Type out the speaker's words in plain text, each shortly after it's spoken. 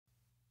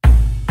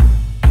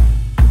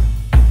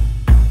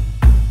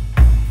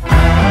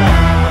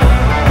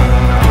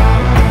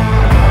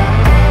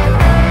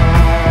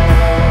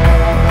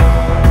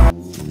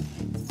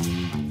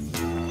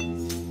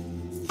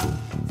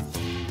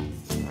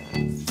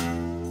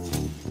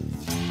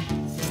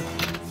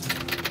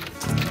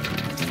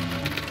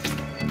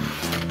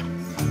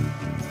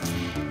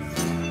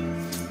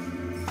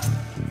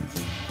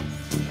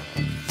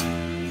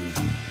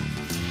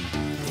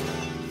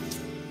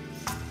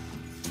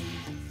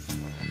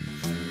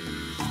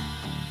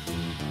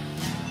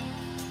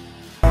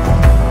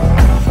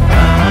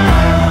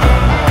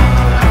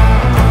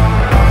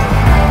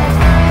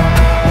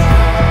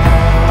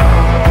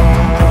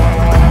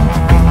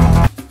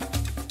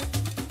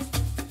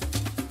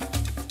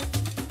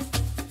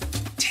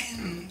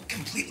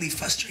completely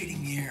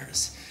frustrating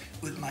years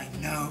with my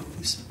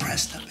nose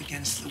pressed up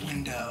against the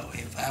window.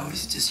 If I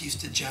was just used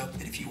to joke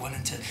that if you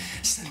wanted to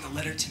send a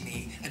letter to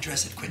me,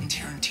 address it Quentin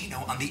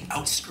Tarantino on the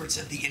outskirts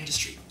of the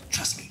industry.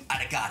 Trust me,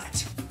 I'd have got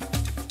it.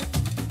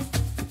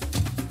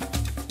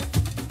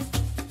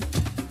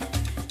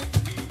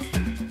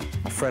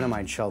 A friend of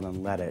mine, Sheldon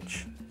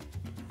Lettich,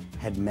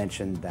 had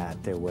mentioned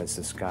that there was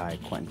this guy,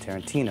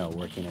 Quentin Tarantino,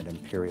 working at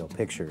Imperial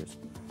Pictures.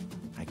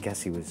 I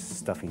guess he was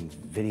stuffing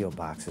video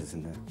boxes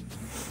into,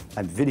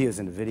 videos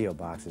into video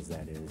boxes,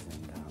 that is.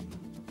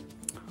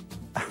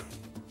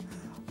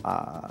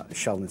 And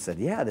Sheldon said,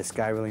 yeah, this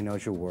guy really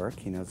knows your work.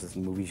 He knows the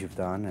movies you've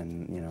done.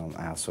 And, you know,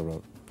 I also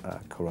wrote,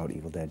 co-wrote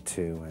Evil Dead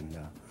 2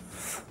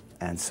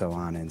 and so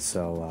on. And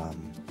so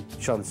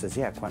Sheldon says,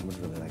 yeah, Quentin would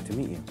really like to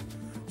meet you.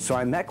 So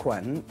I met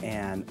Quentin,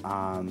 and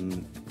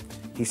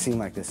he seemed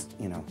like this,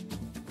 you know,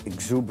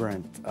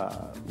 exuberant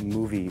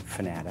movie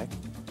fanatic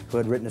who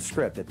had written a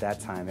script. At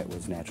that time, it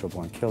was Natural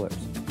Born Killers.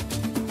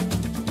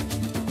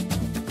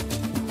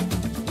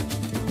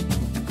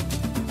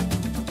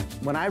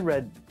 When I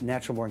read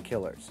Natural Born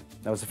Killers,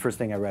 that was the first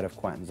thing I read of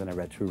Quentin's, and I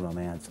read True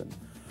Romance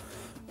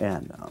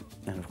and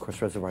of course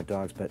Reservoir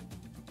Dogs. But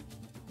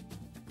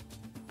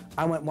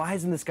I went, why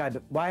isn't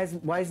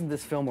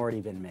this film already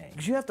been made?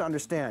 Because you have to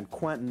understand,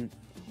 Quentin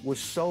was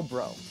so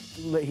broke.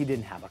 He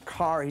didn't have a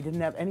car, he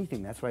didn't have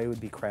anything. That's why he would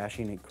be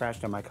crashing. He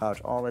crashed on my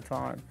couch all the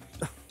time.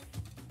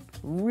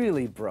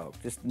 Really broke,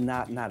 just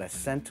not a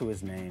cent to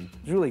his name.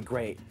 It was really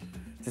great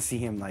to see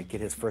him like get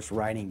his first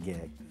writing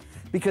gig.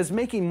 Because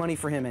making money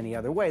for him any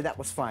other way, that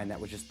was fine. That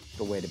was just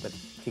the way to, but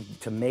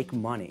to make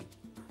money,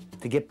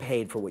 to get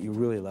paid for what you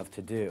really love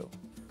to do,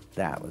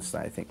 that was,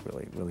 I think,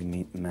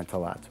 really meant a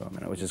lot to him.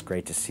 And it was just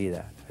great to see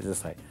that. It was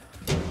just like,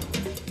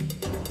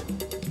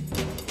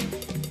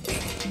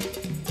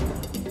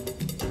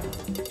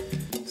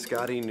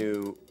 Scotty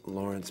knew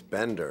Lawrence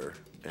Bender,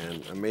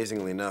 and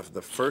amazingly enough,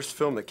 the first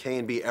film that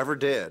K&B ever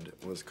did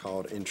was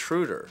called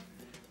Intruder.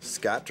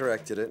 Scott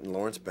directed it and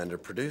Lawrence Bender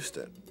produced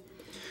it.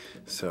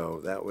 So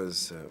that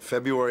was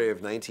February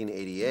of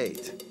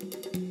 1988.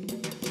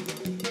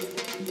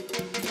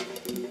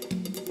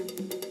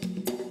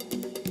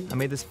 I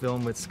made this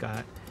film with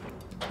Scott,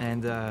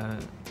 and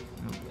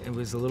it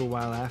was a little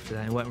while after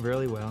that. It went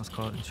really well. It's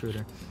called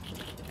Intruder.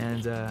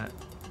 And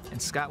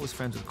Scott was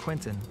friends with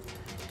Quentin.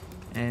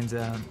 And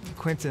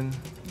Quentin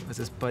was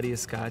this buddy of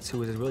Scott's who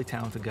was a really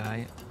talented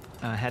guy,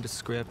 had a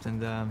script,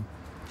 and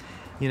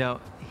you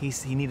know,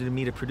 he needed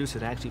me to produce it.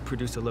 To actually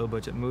produce a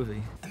low-budget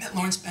movie. I met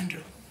Lawrence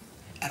Bender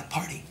at a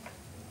party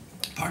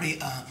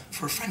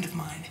for a friend of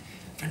mine,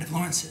 a friend of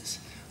Lawrence's.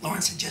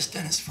 Lawrence had just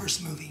done his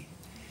first movie.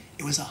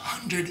 It was a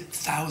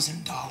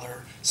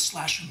 $100,000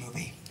 slasher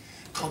movie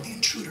called The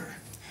Intruder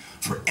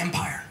for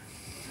Empire,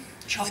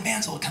 Charlie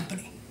Band's old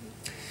company.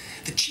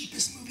 The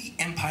cheapest movie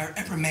Empire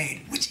ever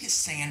made, which is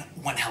saying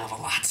one hell of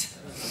a lot.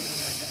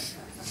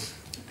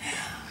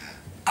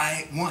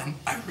 I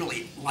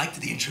really liked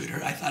The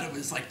Intruder. I thought it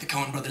was like the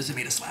Coen brothers had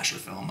made a slasher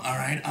film, all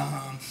right?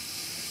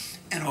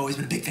 And I've always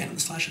been a big fan of the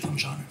slasher film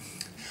genre.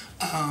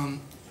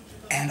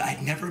 And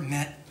I'd never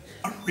met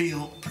a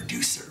real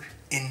producer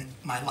in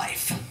my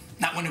life.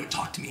 Not one who would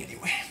talk to me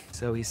anyway.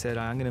 So he said,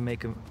 I'm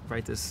gonna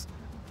write this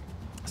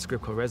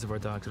script called Reservoir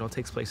Dogs. It all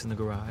takes place in the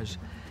garage.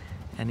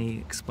 And he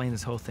explained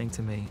this whole thing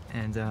to me,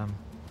 and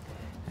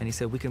he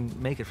said we can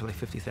make it for like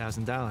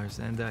 $50,000.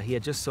 And he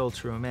had just sold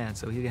True Romance,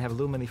 so he could have a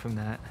little money from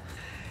that,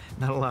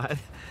 not a lot.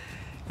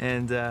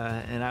 And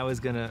I was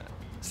gonna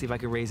see if I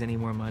could raise any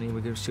more money.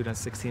 We could shoot on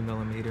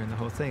 16mm and the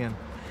whole thing. And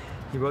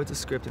he wrote the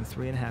script in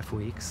 3.5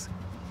 weeks,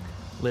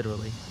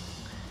 literally.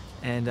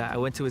 And I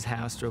went to his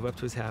house, drove up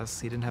to his house.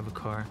 He didn't have a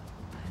car,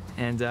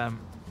 and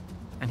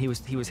he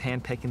was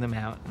hand picking them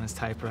out on his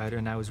typewriter,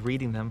 and I was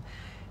reading them.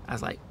 I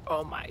was like,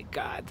 oh my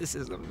God, this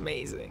is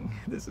amazing.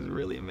 This is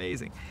really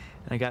amazing.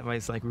 And I got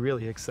like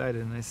really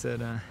excited, and I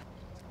said,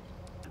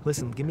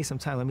 listen, give me some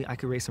time. I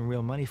could raise some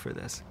real money for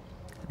this.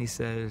 And he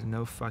said,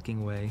 no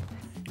fucking way.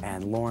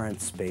 and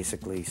Lawrence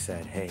basically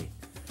said, hey,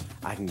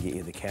 I can get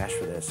you the cash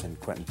for this, and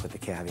Quentin put the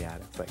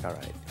caveat. It's like, all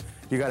right,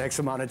 you got X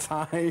amount of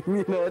time.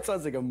 You know, it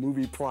sounds like a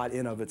movie plot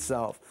in of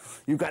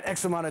itself. You've got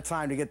X amount of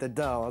time to get the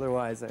dough,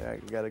 otherwise I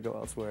got to go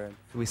elsewhere.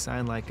 We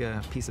signed like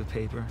a piece of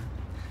paper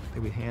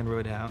that we hand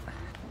wrote out,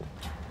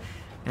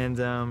 and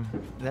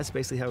that's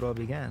basically how it all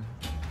began.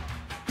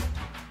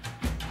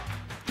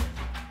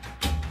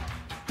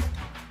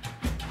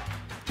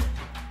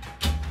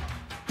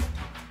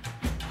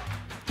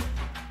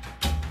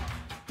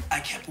 I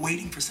kept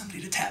waiting for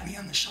somebody to tap me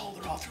on the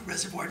shoulder all through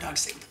Reservoir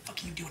Dogs, say, what the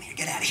fuck are you doing here?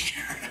 Get out of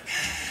here.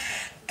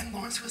 And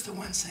Lawrence was the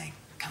one saying,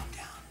 calm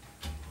down.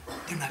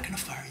 They're not gonna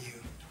fire you.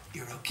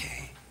 You're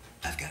okay.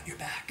 I've got your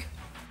back.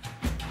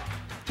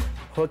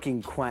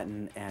 Hooking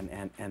Quentin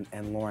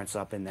and Lawrence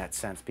up in that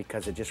sense,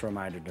 because it just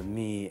reminded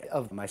me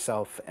of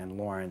myself and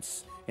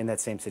Lawrence in that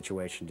same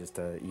situation just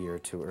a year or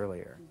two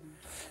earlier.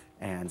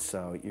 And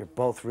so you're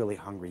both really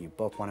hungry. You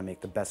both want to make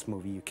the best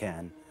movie you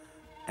can.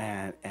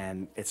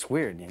 And it's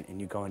weird, and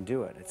you go and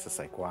do it. It's just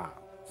like, wow.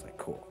 It's like,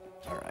 cool.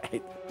 All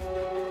right.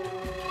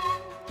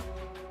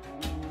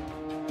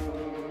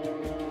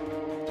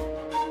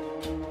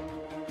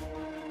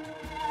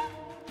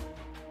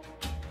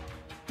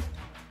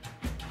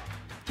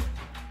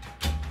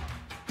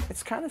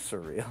 kind of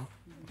surreal.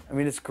 I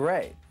mean, it's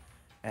great.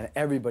 And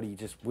everybody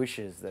just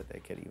wishes that they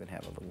could even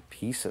have a little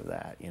piece of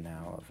that, you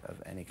know,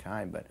 of any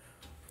kind. But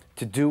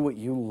to do what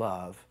you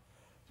love,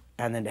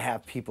 and then to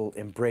have people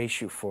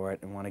embrace you for it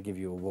and want to give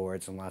you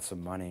awards and lots of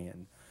money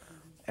and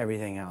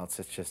everything else,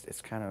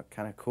 it's kind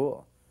of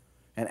cool.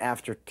 And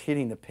after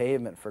hitting the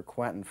pavement for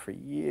Quentin for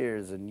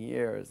years and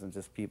years, and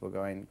just people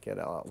going, get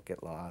out,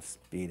 get lost,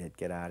 beat it,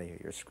 get out of here,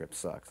 your script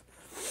sucks.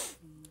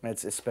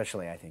 It's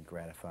especially, I think,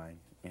 gratifying,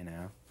 you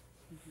know?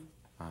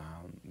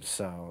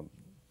 So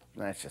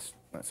that's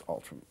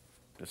ultra,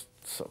 just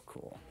so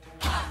cool.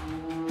 I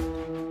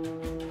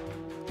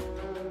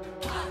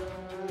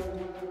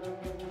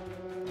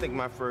think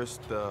my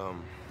first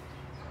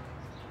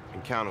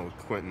encounter with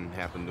Quentin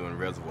happened during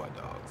Reservoir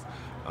Dogs.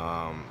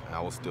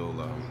 I was still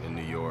in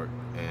New York,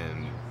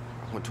 and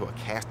I went to a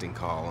casting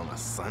call on a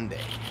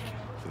Sunday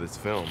for this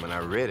film, and I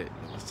read it.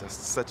 It was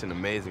just such an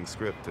amazing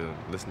script to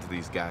listen to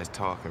these guys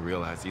talk and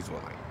realize these were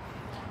like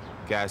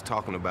guys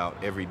talking about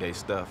everyday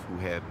stuff who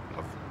had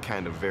a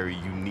kind of very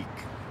unique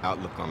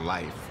outlook on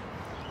life.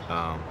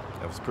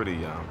 That was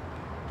pretty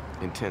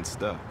intense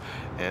stuff.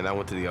 And I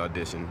went to the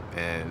audition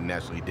and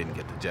naturally didn't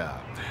get the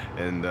job.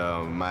 And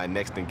my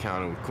next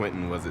encounter with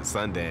Quentin was at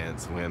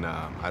Sundance when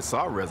I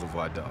saw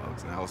Reservoir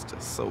Dogs, and I was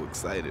just so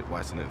excited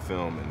watching that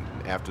film.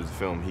 And after the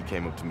film, he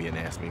came up to me and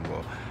asked me,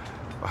 well,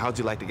 how'd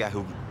you like the guy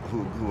who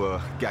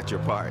got your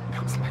part? And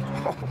I was like,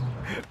 oh.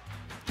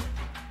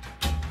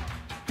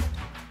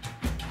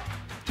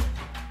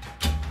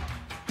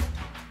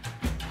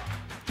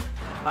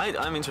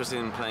 I'm interested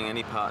in playing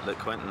any part that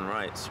Quentin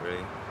writes,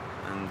 really,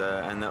 and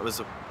that was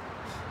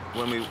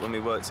when we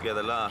worked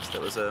together last.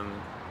 That was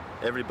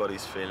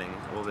everybody's feeling.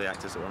 All the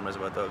actors that were on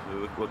Reservoir Dogs,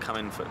 we'll come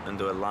in and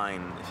do a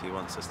line if he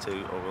wants us to,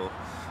 or we'll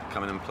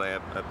come in and play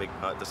a big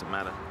part. Doesn't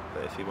matter,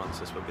 but if he wants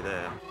us, we'll be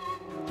there.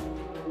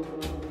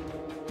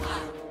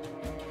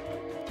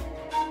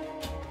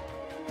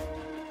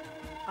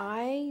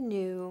 I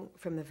knew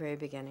from the very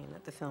beginning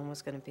that the film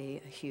was going to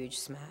be a huge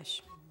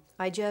smash.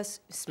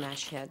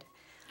 Smash hit.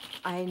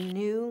 I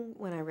knew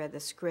when I read the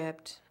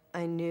script,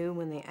 I knew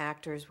when the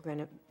actors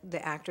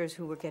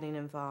who were getting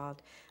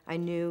involved, I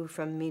knew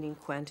from meeting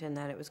Quentin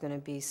that it was going to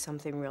be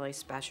something really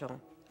special.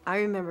 I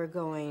remember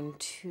going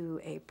to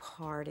a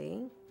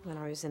party when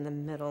I was in the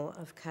middle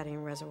of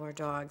cutting Reservoir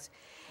Dogs,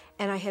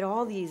 and I had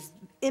all these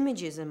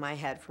images in my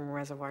head from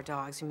Reservoir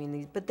Dogs. I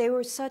mean, but they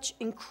were such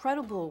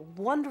incredible,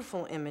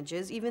 wonderful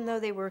images, even though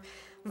they were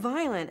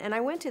violent. And I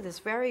went to this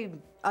very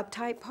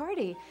uptight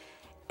party,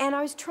 and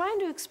I was trying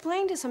to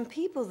explain to some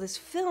people this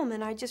film,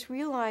 and I just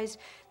realized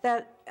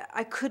that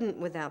I couldn't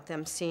without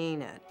them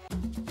seeing it.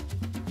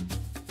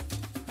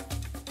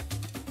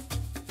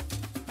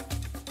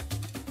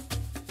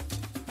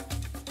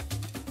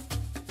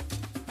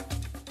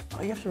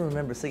 You have to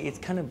remember, see, it's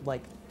kind of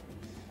like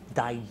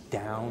died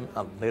down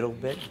a little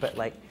bit, but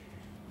like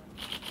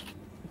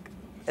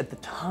at the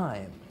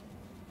time,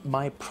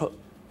 my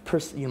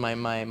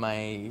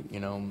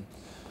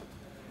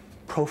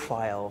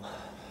profile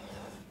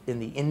in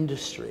the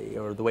industry,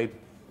 or the way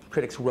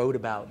critics wrote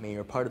about me,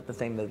 or part of the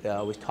thing that they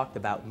always talked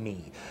about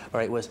me, all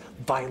right, was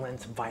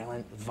violence,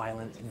 violence,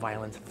 violence,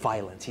 violence,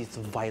 violence. He's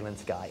the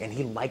violence guy, and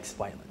he likes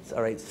violence,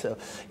 all right, so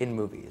in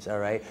movies, all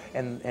right?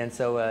 And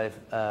so if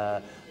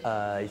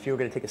you were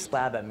going to take a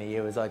slab at me,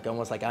 it was like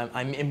almost like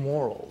I'm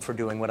immoral for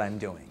doing what I'm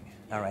doing,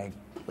 all right?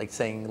 Like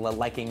saying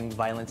liking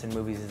violence in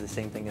movies is the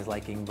same thing as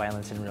liking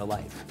violence in real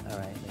life, all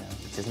right? Yeah,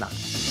 which is not.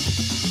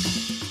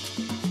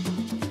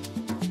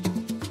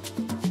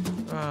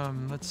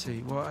 Let's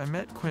see. Well, I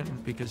met Quentin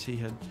because he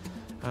had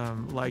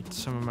liked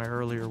some of my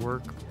earlier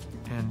work,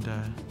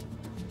 and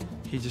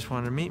he just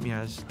wanted to meet me.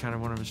 I was kind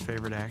of one of his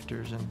favorite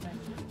actors, and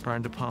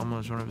Brian De Palma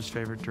was one of his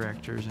favorite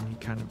directors, and he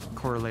kind of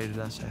correlated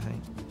us, I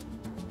think.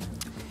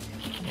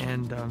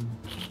 And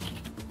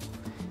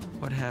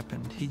what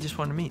happened? He just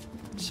wanted to meet.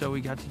 So we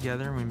got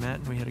together, and we met,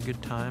 and we had a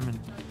good time, and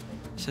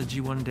said,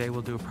 gee, one day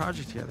we'll do a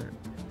project together.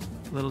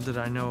 Little did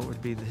I know it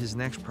would be his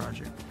next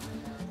project,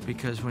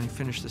 because when he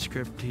finished the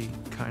script, he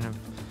kind of,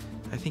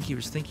 I think he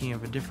was thinking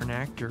of a different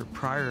actor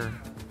prior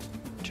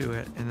to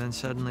it, and then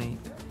suddenly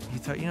he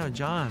thought, you know,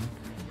 John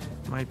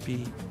might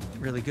be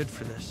really good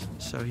for this.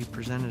 So he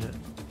presented it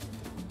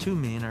to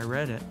me, and I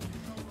read it,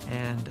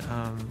 and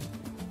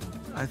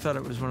I thought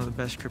it was one of the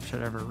best scripts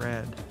I'd ever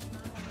read.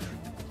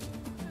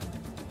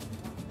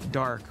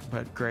 Dark,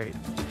 but great.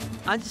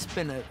 I've just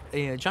been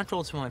John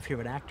Travolta's one of my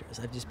favorite actors.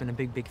 I've just been a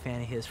big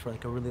fan of his for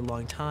like a really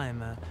long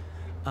time.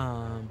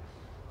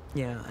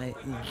 Yeah, I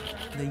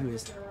think he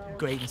was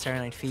great in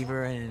Saturday Night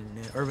Fever and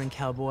Urban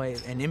Cowboy,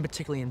 and in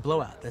particularly in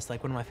Blowout. That's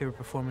like one of my favorite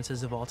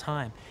performances of all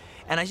time.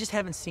 And I just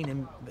haven't seen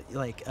him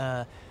like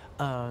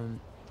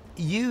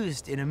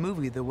used in a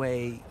movie the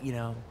way, you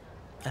know,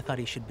 I thought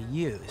he should be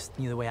used,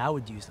 you know, the way I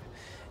would use him.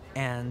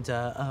 And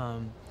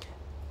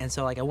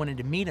so like I wanted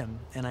to meet him,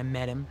 and I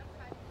met him,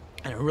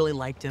 and I really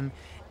liked him.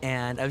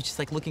 And I was just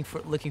like looking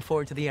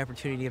forward to the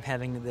opportunity of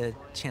having the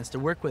chance to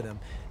work with him,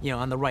 you know,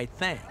 on the right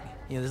thing.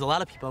 You know, there's a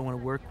lot of people I want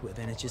to work with,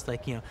 and it's just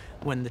like, you know,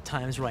 when the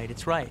time's right,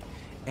 it's right.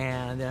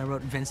 And then I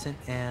wrote Vincent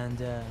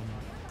and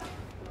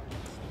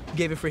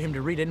gave it for him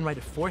to read. I didn't write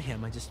it for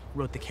him, I just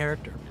wrote the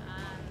character.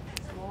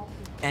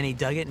 And he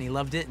dug it and he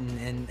loved it,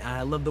 and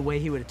I loved the way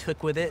he would have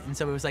took with it. And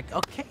so it was like,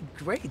 okay,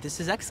 great, this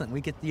is excellent. We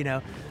get, you know,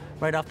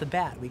 right off the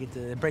bat, we get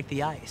to break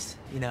the ice,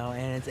 you know,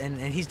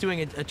 and he's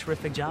doing a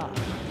terrific job.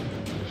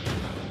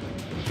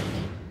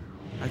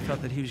 I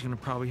felt that he was going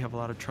to probably have a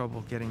lot of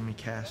trouble getting me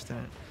cast in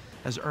it.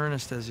 As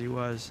earnest as he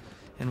was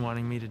in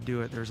wanting me to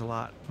do it, there's a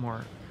lot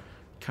more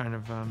kind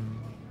of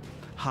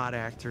hot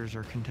actors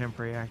or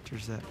contemporary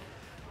actors that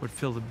would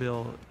fill the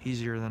bill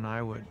easier than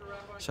I would.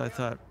 So I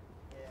thought,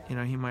 you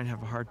know, he might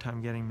have a hard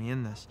time getting me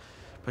in this.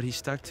 But he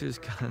stuck to his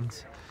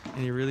guns, and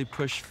he really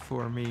pushed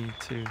for me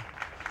to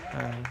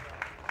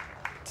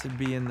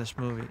be in this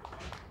movie.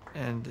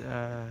 And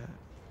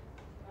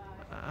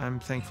I'm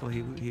thankful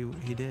he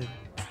did.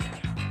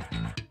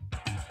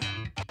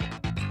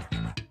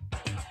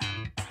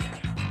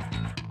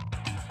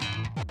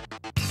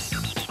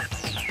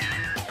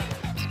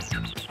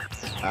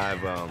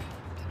 I've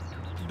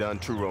done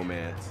True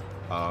Romance,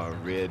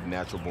 read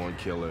Natural Born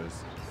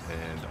Killers,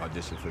 and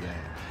auditioned for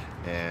that.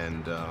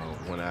 And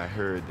when I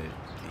heard that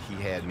he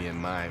had me in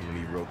mind when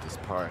he wrote this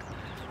part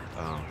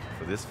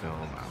for this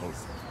film, I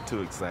was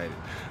too excited.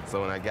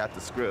 So when I got the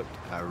script,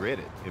 I read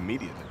it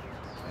immediately,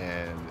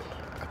 and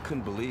I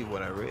couldn't believe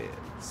what I read.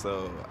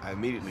 So I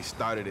immediately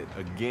started it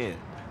again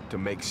to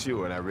make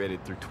sure, and I read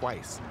it through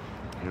twice,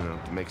 you know,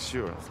 to make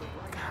sure. I was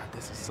like, God,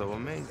 this is so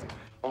amazing.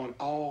 On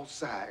all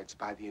sides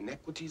by the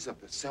inequities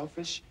of the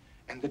selfish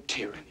and the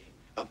tyranny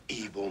of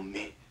evil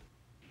men.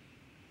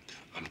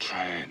 I'm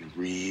trying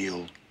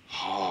real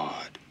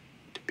hard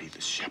to be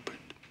the shepherd.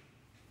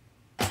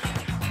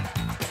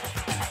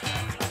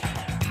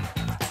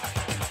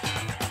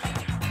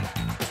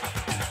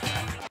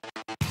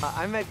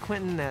 I met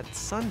Quentin at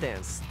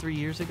Sundance 3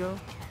 years ago.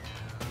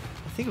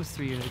 I think it was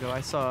 3 years ago. I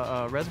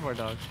saw Reservoir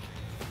Dogs,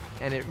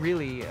 and it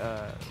really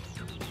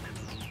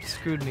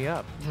screwed me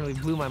up. It really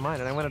blew my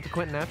mind. And I went up to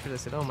Quentin after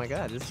this and said, oh my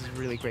God, this is a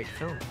really great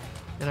film.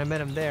 And I met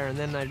him there, and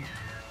then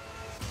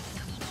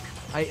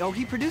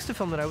he produced a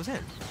film that I was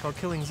in called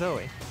Killing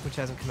Zoe, which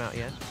hasn't come out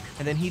yet.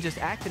 And then he just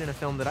acted in a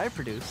film that I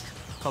produced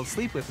called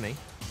Sleep With Me,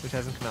 which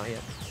hasn't come out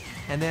yet.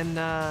 And then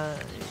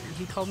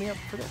he called me up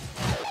for this.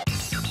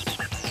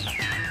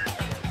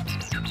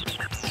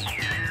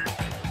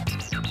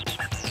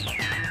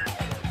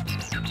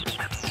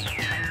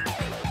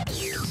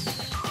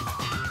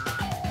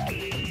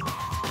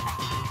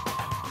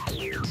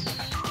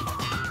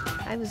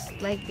 I was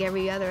like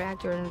every other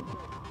actor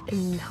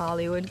in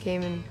Hollywood,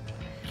 came and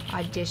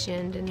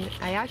auditioned, and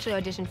I actually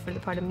auditioned for the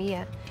part of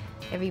Mia.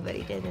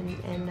 Everybody did, and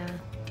then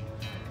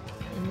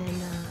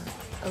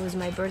it was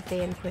my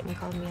birthday, and Quentin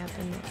called me up,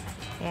 and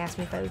they asked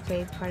me if I would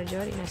play the part of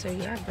Jodie, and I said,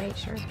 yeah, great,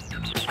 sure.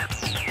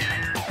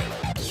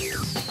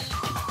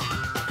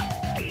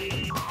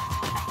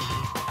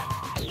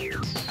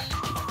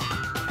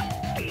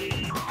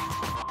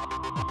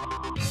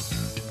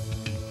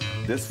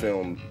 This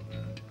film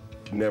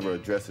never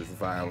addresses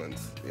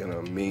violence in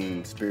a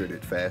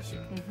mean-spirited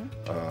fashion.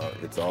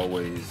 It's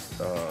always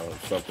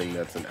something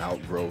that's an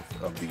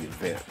outgrowth of the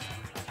event,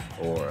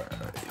 or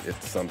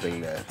it's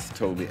something that's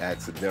totally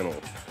accidental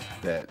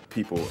that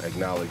people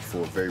acknowledge for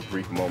a very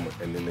brief moment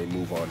and then they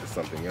move on to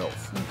something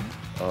else.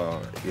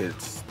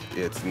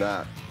 It's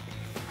not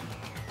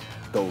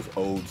those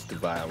odes to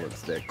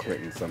violence that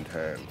Quentin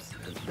sometimes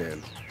has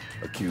been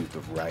accused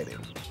of writing.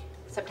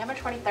 September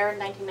 23rd,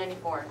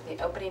 1994,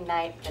 the opening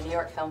night of the New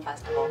York Film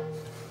Festival.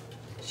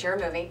 It's your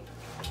movie.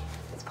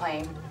 It's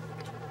playing.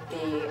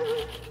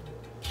 The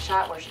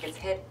shot where she gets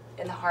hit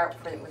in the heart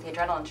with the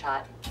adrenaline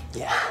shot.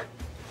 Yeah.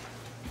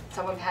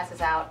 Someone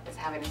passes out, is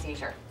having a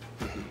seizure.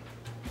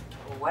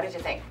 What did you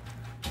think?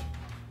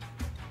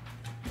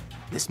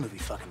 This movie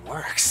fucking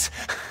works.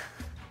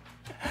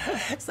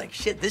 It's like,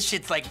 shit, this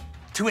shit's like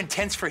too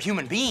intense for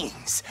human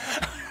beings.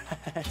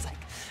 It's like,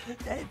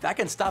 hey, if I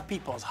can stop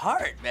people's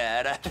heart,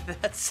 man,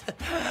 that's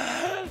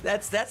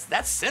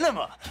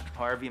cinema.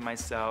 Harvey,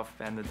 myself,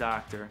 and the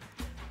doctor,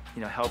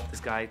 you know, helped this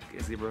guy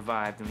as he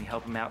revived, and we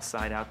helped him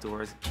outside,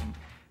 outdoors, and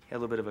he had a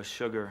little bit of a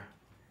sugar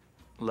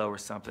low or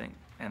something,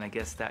 and I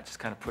guess that just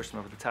kind of pushed him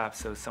over the top,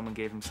 so someone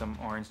gave him some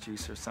orange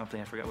juice or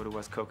something, I forgot what it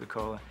was,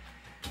 Coca-Cola,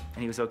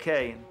 and he was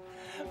okay.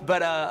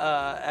 But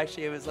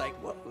actually, it was like,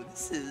 whoa,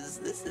 this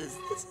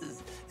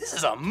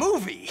is a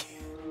movie.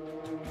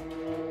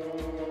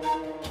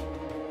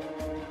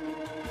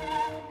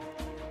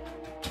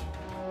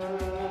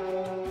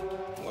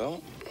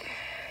 Well,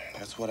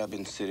 that's what I've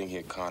been sitting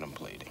here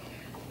contemplating.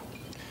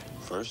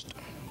 First,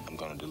 I'm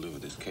gonna deliver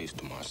this case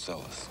to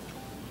Marcellus.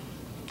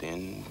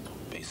 Then,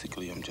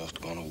 basically, I'm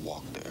just gonna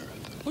walk the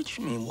earth. What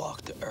you mean,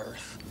 walk the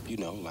earth? You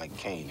know, like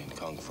Caine in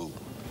Kung Fu.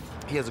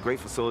 He has a great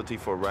facility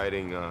for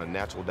writing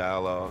natural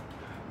dialogue,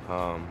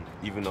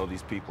 even though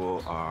these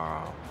people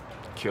are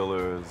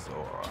killers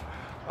or,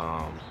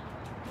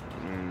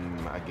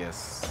 I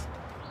guess,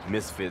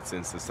 misfits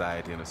in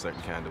society in a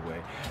certain kind of way.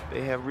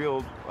 They have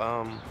real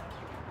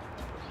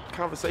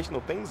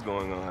conversational things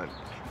going on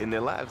in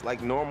their lives,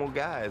 like normal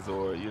guys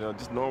or, you know,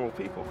 just normal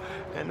people.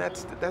 And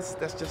that's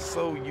just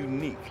so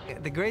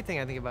unique. The great thing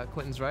I think about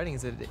Quentin's writing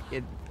is that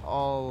it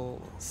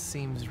all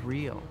seems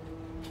real.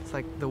 It's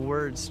like the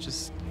words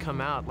just come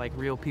out like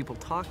real people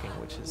talking,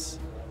 which is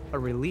a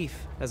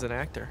relief as an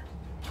actor.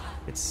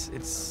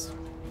 It's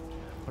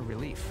a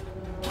relief.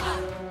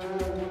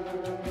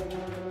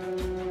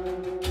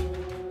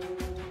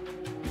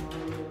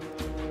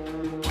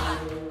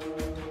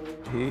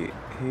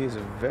 He is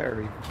a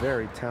very,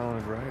 very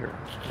talented writer.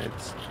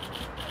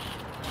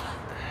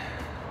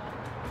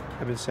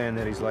 I've been saying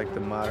that he's like the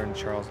modern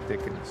Charles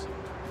Dickens.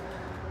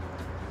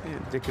 Yeah,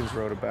 Dickens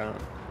wrote about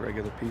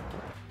regular people.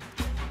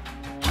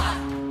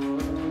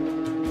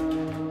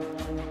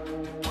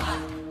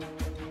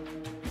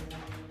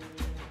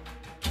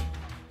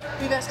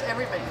 We've asked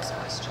everybody this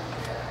question.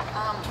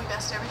 We've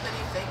asked everybody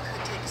if they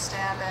could take a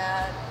stab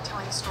at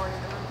telling the story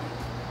of the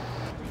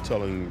movie.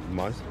 Telling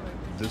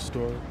this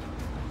story?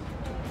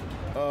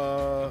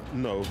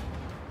 No.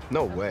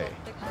 No way.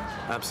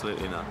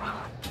 Absolutely not.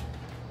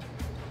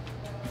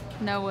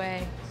 No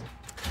way.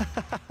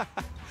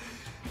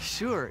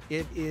 Sure,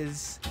 it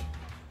is.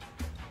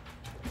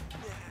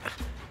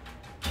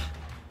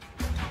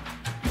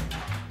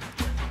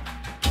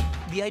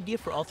 The idea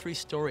for all three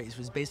stories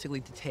was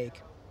basically to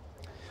take,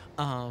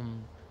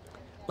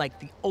 like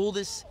the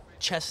oldest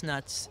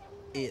chestnuts,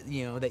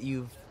 you know, that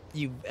you've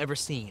ever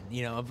seen,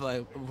 you know,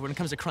 when it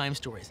comes to crime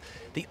stories,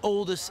 the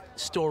oldest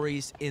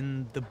stories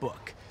in the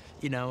book,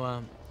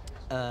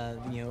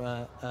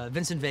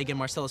 Vincent Vega and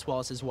Marcellus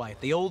Wallace's wife,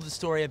 the oldest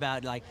story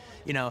about, like,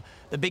 you know,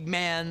 the big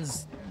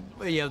man's,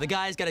 you know, the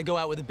guy's got to go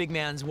out with the big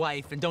man's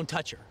wife and don't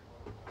touch her.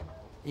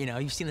 You know,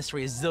 you've seen the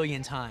story a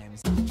zillion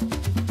times.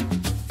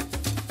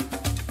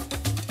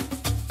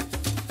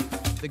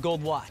 The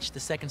gold watch, the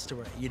second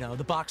story, you know,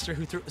 the boxer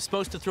who was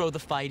supposed to throw the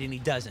fight and he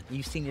doesn't.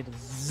 You've seen it a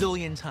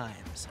zillion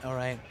times, all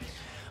right?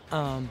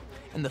 And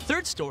the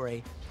third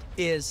story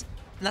is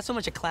not so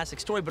much a classic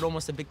story, but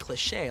almost a big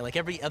cliche. Like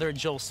every other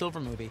Joel Silver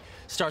movie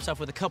starts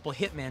off with a couple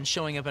hitmen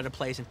showing up at a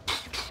place and,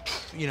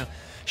 you know,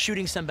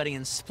 shooting somebody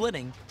and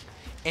splitting.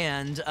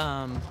 And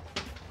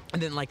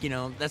then, like, you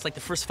know, that's like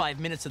the first 5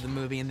 minutes of the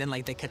movie, and then,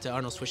 like, they cut to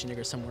Arnold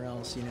Schwarzenegger somewhere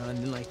else, you know, and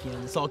then, like, you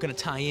know, it's all gonna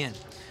tie in,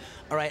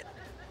 all right?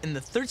 In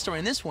the third story,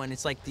 in this one,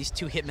 it's like these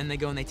two hitmen, they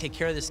go and they take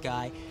care of this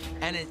guy,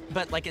 and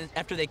but like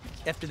after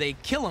they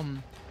kill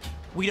him,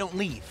 we don't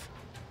leave.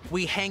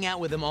 We hang out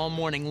with them all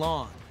morning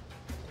long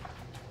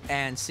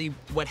and see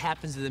what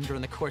happens to them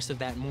during the course of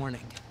that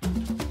morning.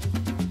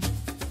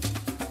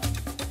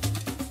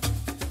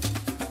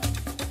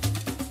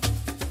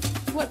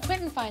 What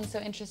Quentin finds so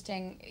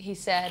interesting, he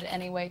said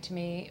anyway to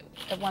me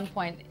at one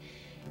point,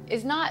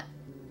 is not,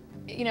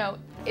 you know,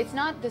 it's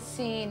not the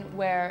scene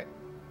where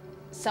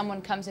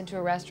someone comes into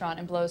a restaurant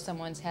and blows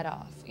someone's head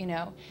off, you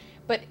know,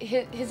 but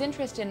his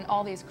interest in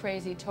all these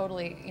crazy,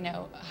 totally, you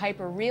know,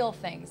 hyper-real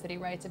things that he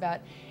writes about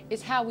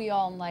is how we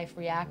all in life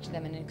react to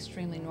them in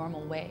extremely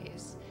normal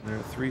ways. There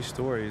are three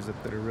stories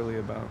that are really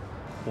about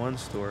one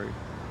story,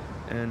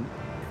 and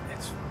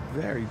it's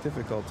very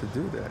difficult to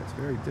do that. It's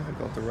very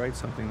difficult to write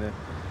something that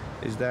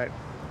is that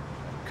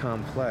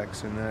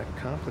complex and that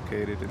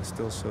complicated and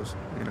still so,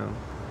 you know,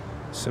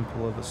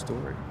 simple of a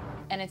story.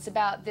 And it's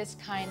about this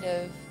kind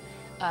of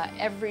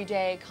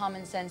everyday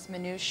common sense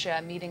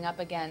minutia meeting up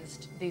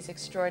against these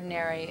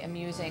extraordinary,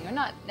 amusing, or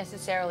not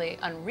necessarily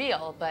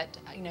unreal, but,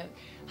 you know,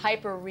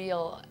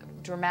 hyper-real,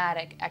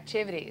 dramatic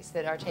activities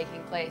that are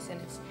taking place. And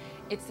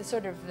it's the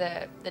sort of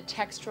the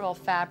textural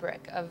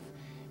fabric of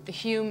the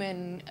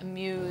human,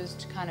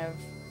 amused kind of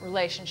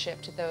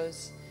relationship to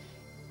those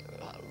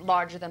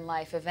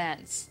larger-than-life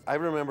events. I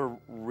remember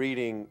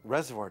reading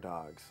Reservoir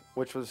Dogs,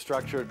 which was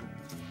structured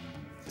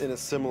in a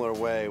similar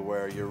way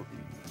where you're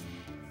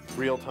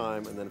real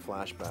time and then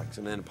flashbacks.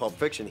 And then Pulp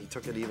Fiction, he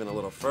took it even a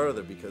little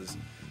further because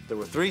there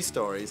were three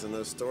stories, and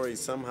those stories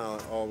somehow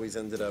always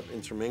ended up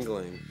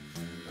intermingling.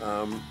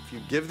 If you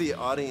give the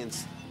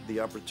audience the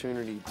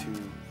opportunity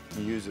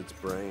to use its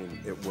brain,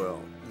 it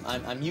will.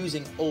 I'm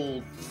using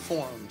old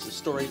forms of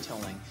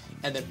storytelling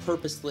and then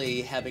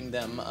purposely having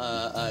them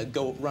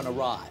go run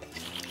awry.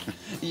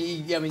 I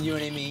mean, you know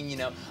what I mean? You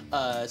know,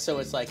 so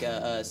it's like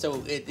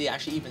so it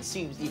actually even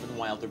seems even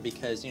wilder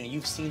because, you know,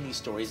 you've seen these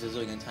stories a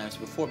zillion times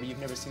before, but you've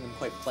never seen them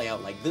quite play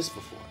out like this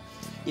before.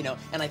 You know,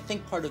 and I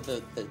think part of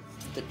the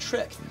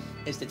trick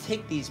is to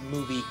take these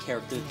movie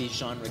characters, these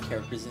genre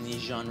characters in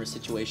these genre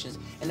situations,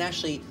 and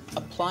actually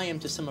apply them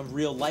to some of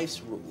real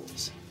life's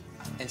rules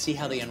and see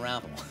how they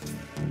unravel.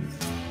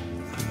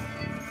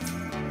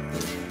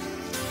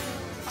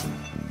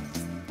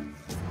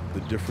 The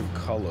different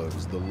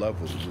colors, the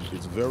levels.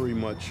 It's very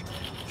much,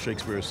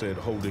 Shakespeare said,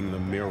 holding the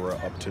mirror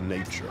up to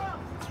nature.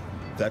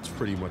 That's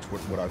pretty much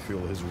what I feel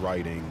his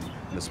writing,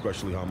 and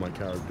especially how my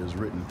character is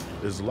written,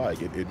 is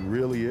like. It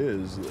really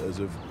is as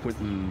if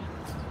Quentin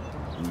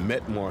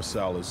met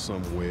Marcellus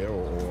somewhere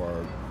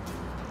or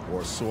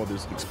saw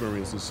this,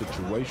 experienced this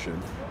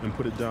situation and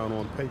put it down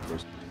on paper.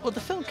 Well, the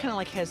film kind of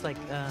like has like,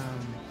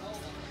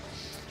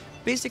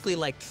 basically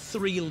like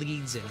three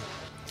leads in it.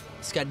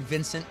 It's got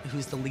Vincent,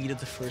 who's the lead of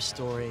the first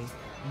story,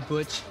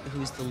 Butch,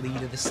 who's the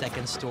lead of the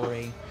second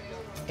story,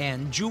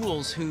 and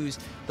Jules, who's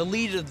the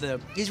lead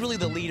of he's really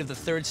the lead of the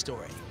third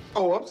story.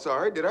 Oh, I'm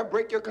sorry. Did I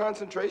break your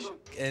concentration?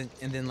 And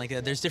then like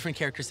there's different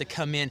characters that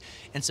come in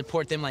and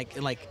support them.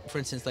 Like for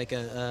instance, like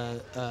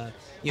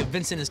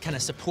Vincent is kind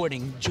of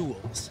supporting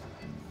Jules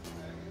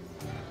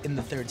in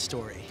the third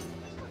story.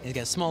 And he's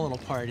got a small little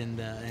part in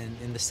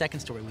the second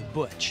story with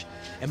Butch,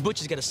 and Butch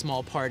has got a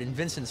small part in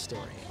Vincent's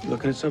story.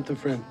 Looking at something,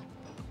 friend?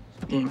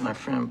 You ain't my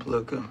friend,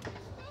 Palooka.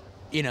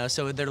 You know,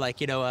 so they're like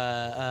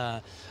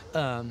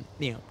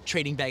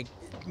trading back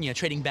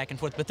and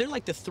forth. But they're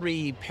like the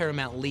three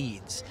paramount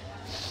leads.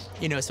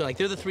 You know, so like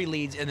they're the three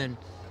leads, and then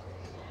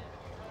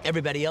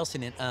everybody else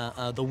in it,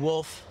 the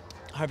Wolf,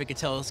 Harvey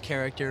Keitel's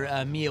character,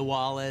 Mia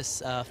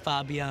Wallace,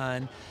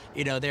 Fabian,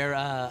 you know, they're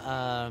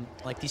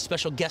like these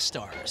special guest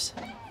stars.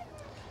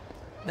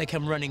 They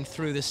come running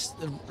through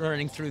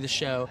the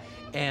show,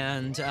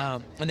 and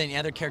then the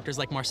other characters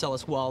like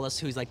Marcellus Wallace,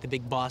 who's like the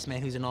big boss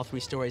man who's in all three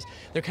stories.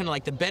 They're kind of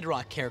like the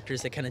bedrock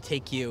characters that kind of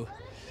take you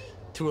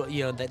through,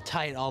 you know, that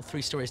tie all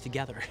three stories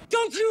together.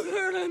 Don't you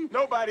hurt him!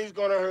 Nobody's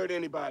gonna hurt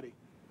anybody.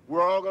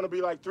 We're all gonna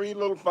be like three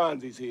little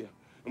Fonzies here.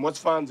 And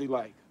what's Fonzie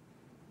like?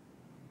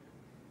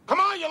 Come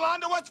on,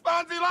 Yolanda, what's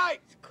Fonzie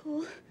like?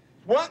 Cool.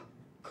 What?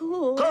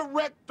 Cool.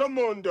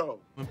 Correctamundo.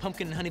 When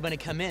Pumpkin and Honey Bunny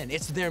come in,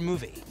 it's their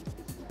movie.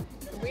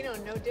 We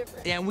don't know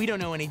different. Yeah, and we don't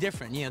know any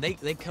different. You know,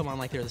 they come on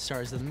like they're the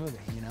stars of the movie,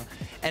 you know?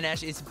 And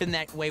actually, it's been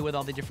that way with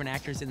all the different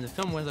actors in the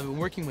film when I've been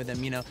working with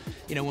them, you know,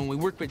 when we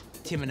work with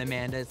Tim and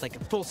Amanda, it's like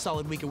a full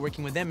solid week of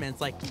working with them, and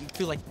it's like, you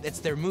feel like it's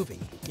their movie,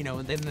 you know,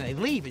 and then they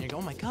leave, and you go,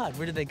 oh my God,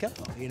 where did they go?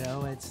 You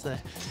know, it's,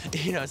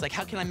 it's like,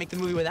 how can I make the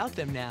movie without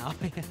them now?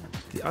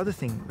 The other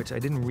thing, which I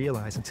didn't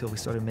realize until we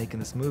started making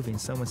this movie,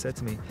 and someone said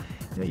to me,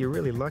 you know, you're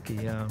really lucky,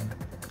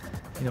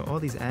 you know, all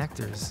these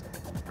actors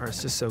are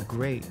just so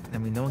great. I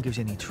mean, no one gives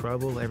you any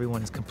trouble.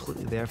 Everyone is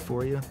completely there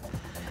for you.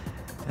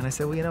 And I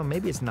said, well, you know,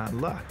 maybe it's not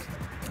luck.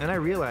 And I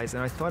realized,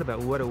 and I thought about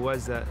what it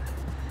was that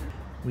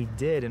we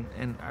did,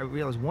 and I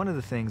realized one of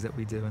the things that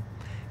we do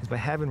is by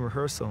having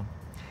rehearsal.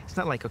 It's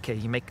not like, okay,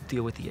 you make a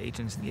deal with the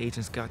agents, and the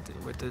agents got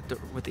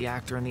with the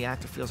actor, and the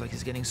actor feels like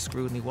he's getting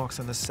screwed, and he walks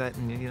on the set,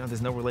 and you know,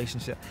 there's no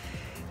relationship.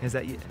 Is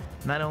that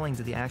not only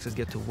do the actors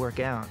get to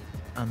work out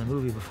on the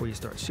movie before you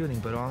start shooting,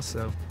 but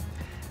also,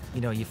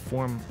 you know, you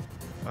form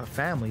a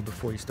family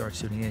before you start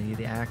shooting. You know,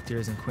 the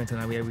actors and Quentin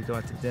and I, we go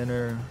out to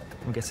dinner,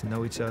 we get to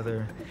know each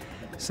other.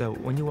 So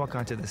when you walk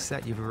onto the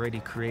set, you've already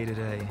created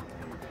a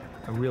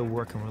real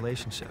working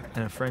relationship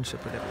and a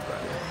friendship with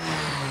everybody.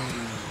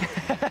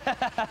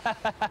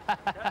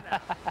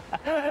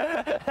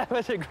 That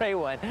was a great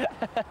one.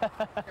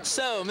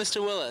 So,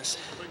 Mr. Willis,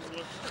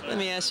 let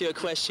me ask you a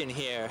question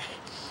here.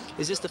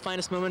 Is this the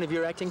finest moment of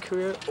your acting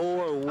career,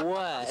 or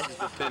what? This is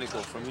the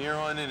pinnacle. From here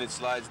on in, it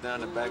slides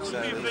down the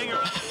backside.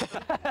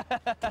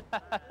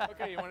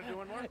 Okay, you want to do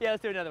one more? Yeah,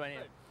 let's do another one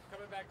here.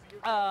 Coming back to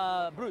you.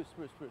 Bruce.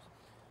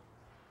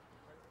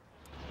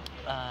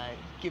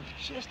 Give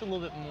just a little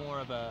bit more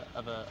of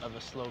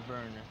a slow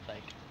burn,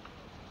 like.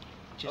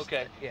 Just,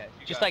 okay. Yeah.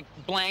 Just like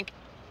blank,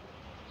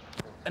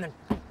 and then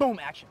boom,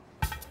 action.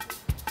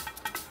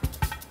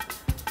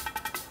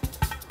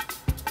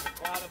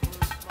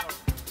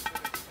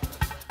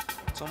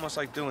 It's almost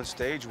like doing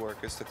stage work.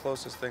 It's the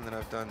closest thing that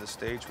I've done to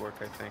stage work,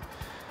 I think.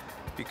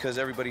 Because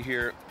everybody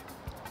here,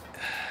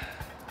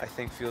 I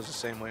think, feels the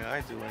same way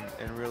I do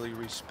and really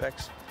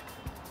respects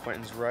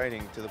Quentin's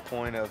writing to the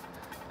point of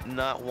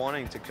not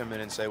wanting to come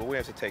in and say, well, we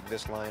have to take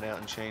this line out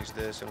and change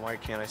this, and why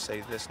can't I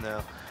say this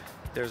now?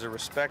 There's a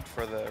respect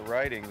for the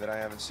writing that I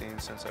haven't seen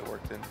since I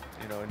worked in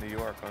New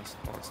York on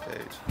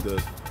stage. The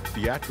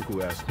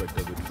theatrical aspect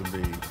of it for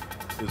me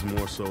is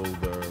more so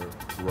the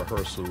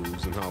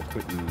rehearsals and how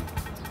Quentin,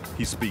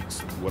 he speaks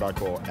what I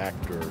call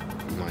actor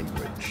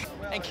language.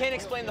 And Ken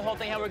explained the whole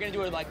thing, how we're gonna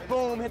do it, like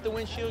boom, hit the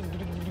windshield,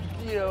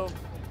 you know,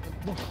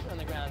 boom, on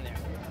the ground there.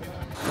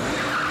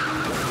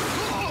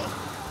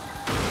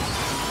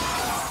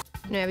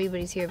 You know,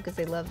 everybody's here because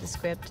they love the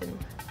script and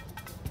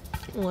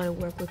want to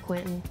work with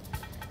Quentin,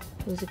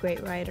 who's a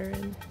great writer,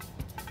 and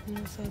you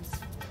know, so it's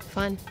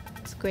fun.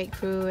 It's a great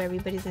crew.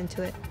 Everybody's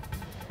into it.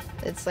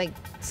 It's like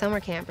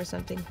summer camp or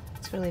something.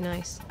 It's really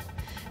nice.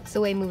 It's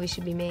the way movies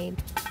should be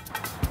made.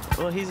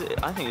 Well, I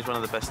think he's one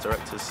of the best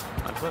directors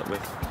I've worked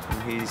with.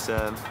 And he's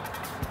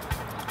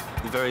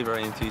very,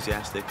 very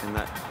enthusiastic, and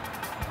that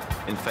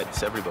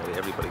infects everybody.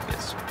 Everybody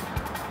gets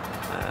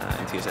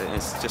enthusiastic. And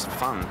it's just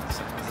fun. It's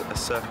a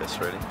circus,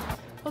 really.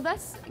 Well,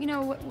 that's, you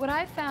know, what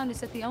I've found is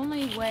that the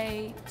only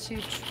way to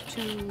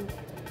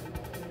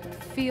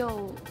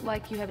feel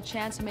like you have a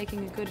chance of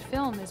making a good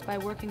film is by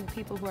working with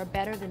people who are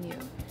better than you.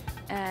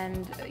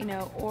 And, you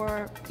know,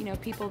 or, you know,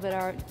 people that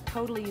are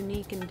totally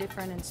unique and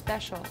different and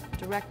special,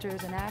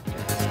 directors and actors.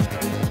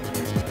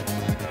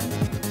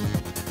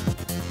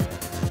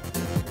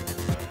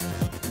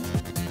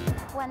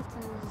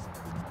 Quentin's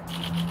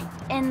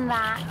in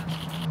that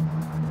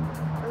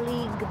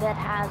league that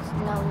has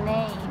no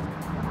name.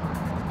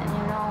 And,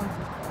 you know,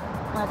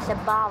 it's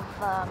above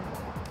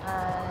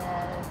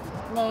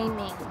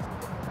naming,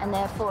 and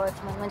therefore,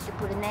 once you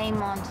put a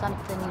name on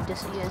something,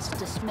 it's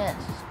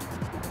dismissed,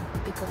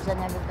 because then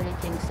everybody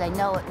thinks they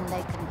know it and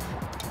they can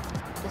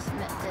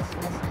dismiss it.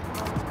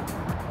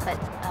 But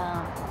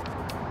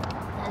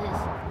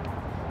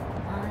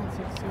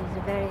he's a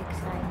very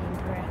exciting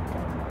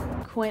director.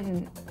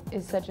 Quentin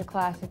is such a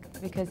classic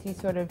because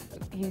it's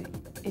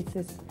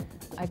this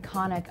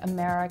iconic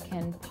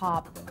American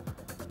pop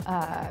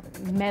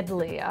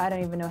medley. I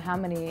don't even know how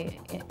many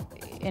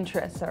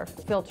interests are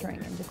filtering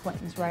into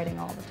Quentin's writing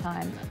all the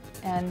time,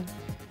 and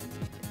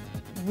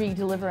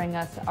re-delivering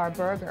us our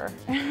burger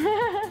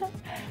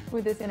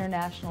with this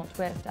international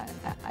twist.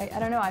 I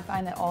don't know, I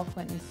find that all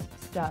Quentin's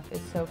stuff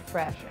is so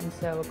fresh and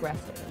so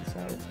aggressive and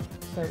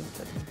so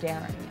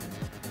daring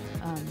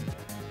and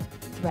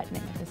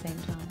threatening at the same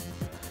time.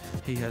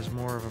 He has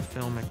more of a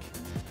filmic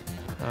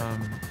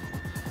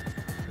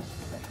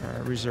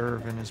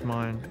reserve in his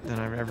mind than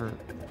I've ever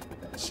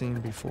seen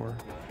before.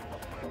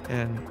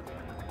 And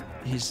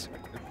he's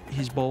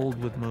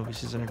bold with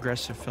movies. He's an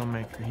aggressive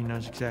filmmaker. He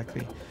knows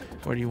exactly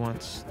what he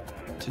wants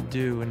to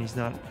do, and he's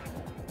not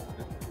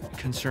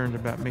concerned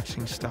about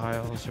mixing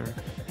styles, or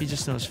he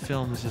just knows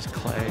film is his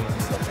clay.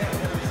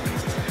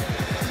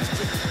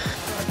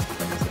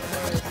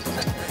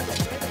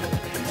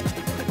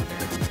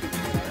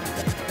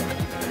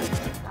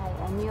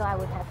 I knew I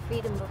would have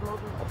freedom of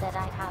movement, but that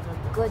I'd have a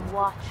good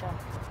watcher,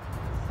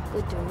 a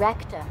good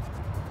director,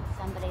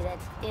 somebody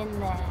that's in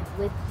there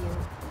with you,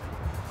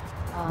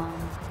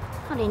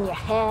 not in your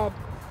head,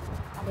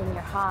 not in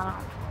your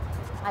heart.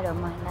 I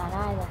don't mind that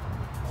either,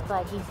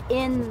 but he's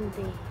in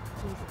there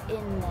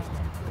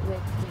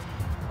with you,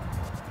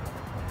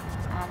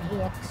 and he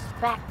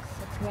expects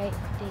a great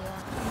deal.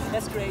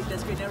 That's great,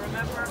 that's great. Now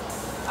remember,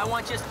 I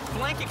want just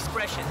blank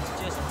expressions,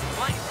 just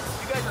blank.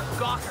 You guys are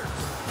gawkers.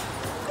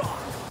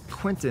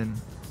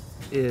 Quentin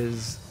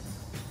is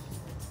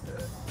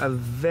a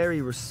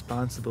very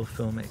responsible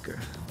filmmaker.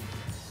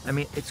 I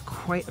mean, it's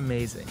quite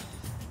amazing.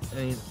 I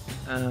mean,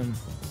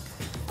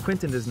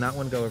 Quentin does not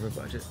want to go over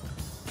budget.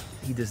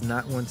 He does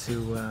not want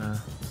to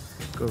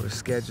go over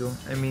schedule.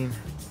 I mean,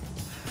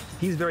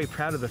 he's very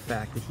proud of the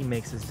fact that he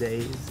makes his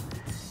days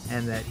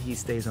and that he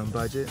stays on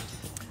budget,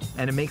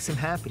 and it makes him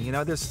happy. You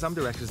know, there's some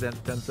directors that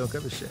don't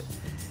give a shit.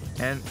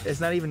 And it's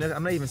not even,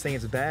 I'm not even saying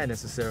it's bad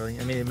necessarily.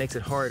 I mean, it makes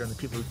it hard on the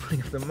people who are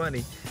putting up the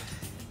money.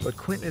 But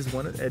Quentin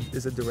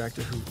is a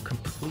director who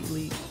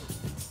completely,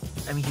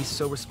 I mean, he's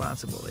so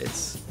responsible.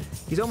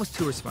 He's almost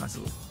too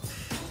responsible.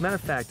 As a matter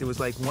of fact, there was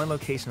like one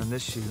location on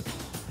this shoot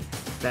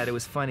that it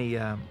was funny.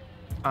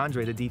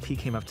 Andre, the DP,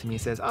 came up to me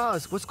and says, "Oh,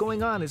 what's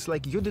going on? It's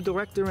like you're the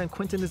director and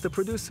Quentin is the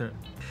producer."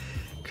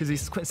 Because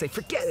Quentin say,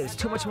 "Forget it, it's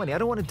too much money. I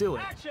don't want to do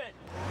it."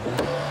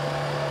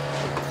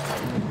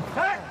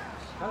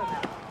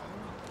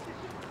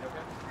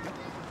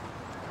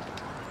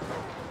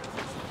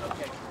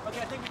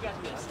 Okay, I think we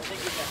got this.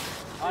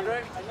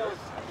 Andre?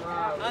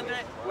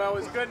 Andre? Well, it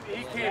was good.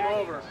 He came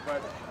over,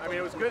 but I mean,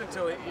 it was good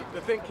until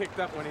the thing kicked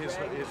up when his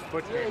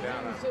foot came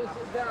down.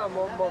 There are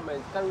more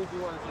moments. Can we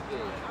do once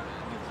again?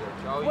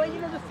 Well, you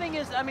know, the thing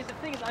is,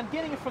 I'm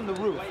getting it from the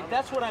roof.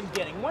 That's what I'm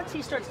getting. Once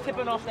he starts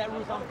tipping off that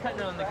roof, I'm cutting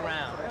it on the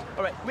ground.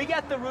 All right, we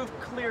got the roof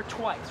clear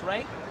twice,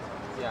 right?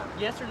 Yeah.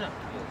 Yes or no?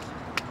 Yes.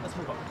 Let's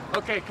move on.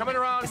 Okay, coming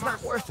around. It's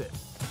not worth it.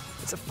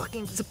 It's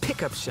a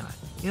pickup shot.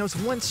 You know, it's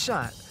one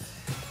shot.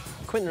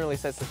 Quentin really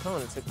sets the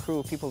tone. It's a crew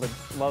of people that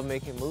love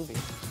making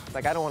movies.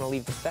 Like, I don't want to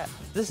leave the set.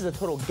 This is a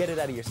total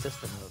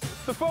get-it-out-of-your-system movie.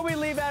 Before we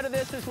leave out of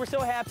this, since we're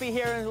so happy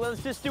here, and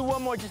let's just do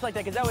one more just like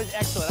that, because that was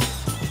excellent.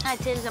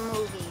 It is a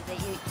movie that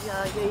you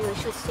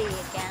should see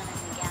again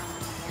and again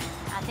and again.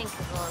 I think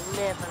it will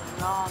live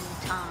a long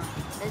time.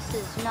 This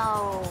is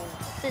no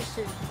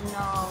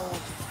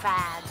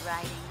fad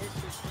writing. This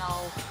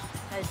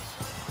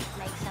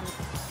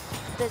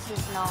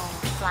is no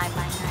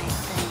fly-by-night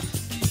thing.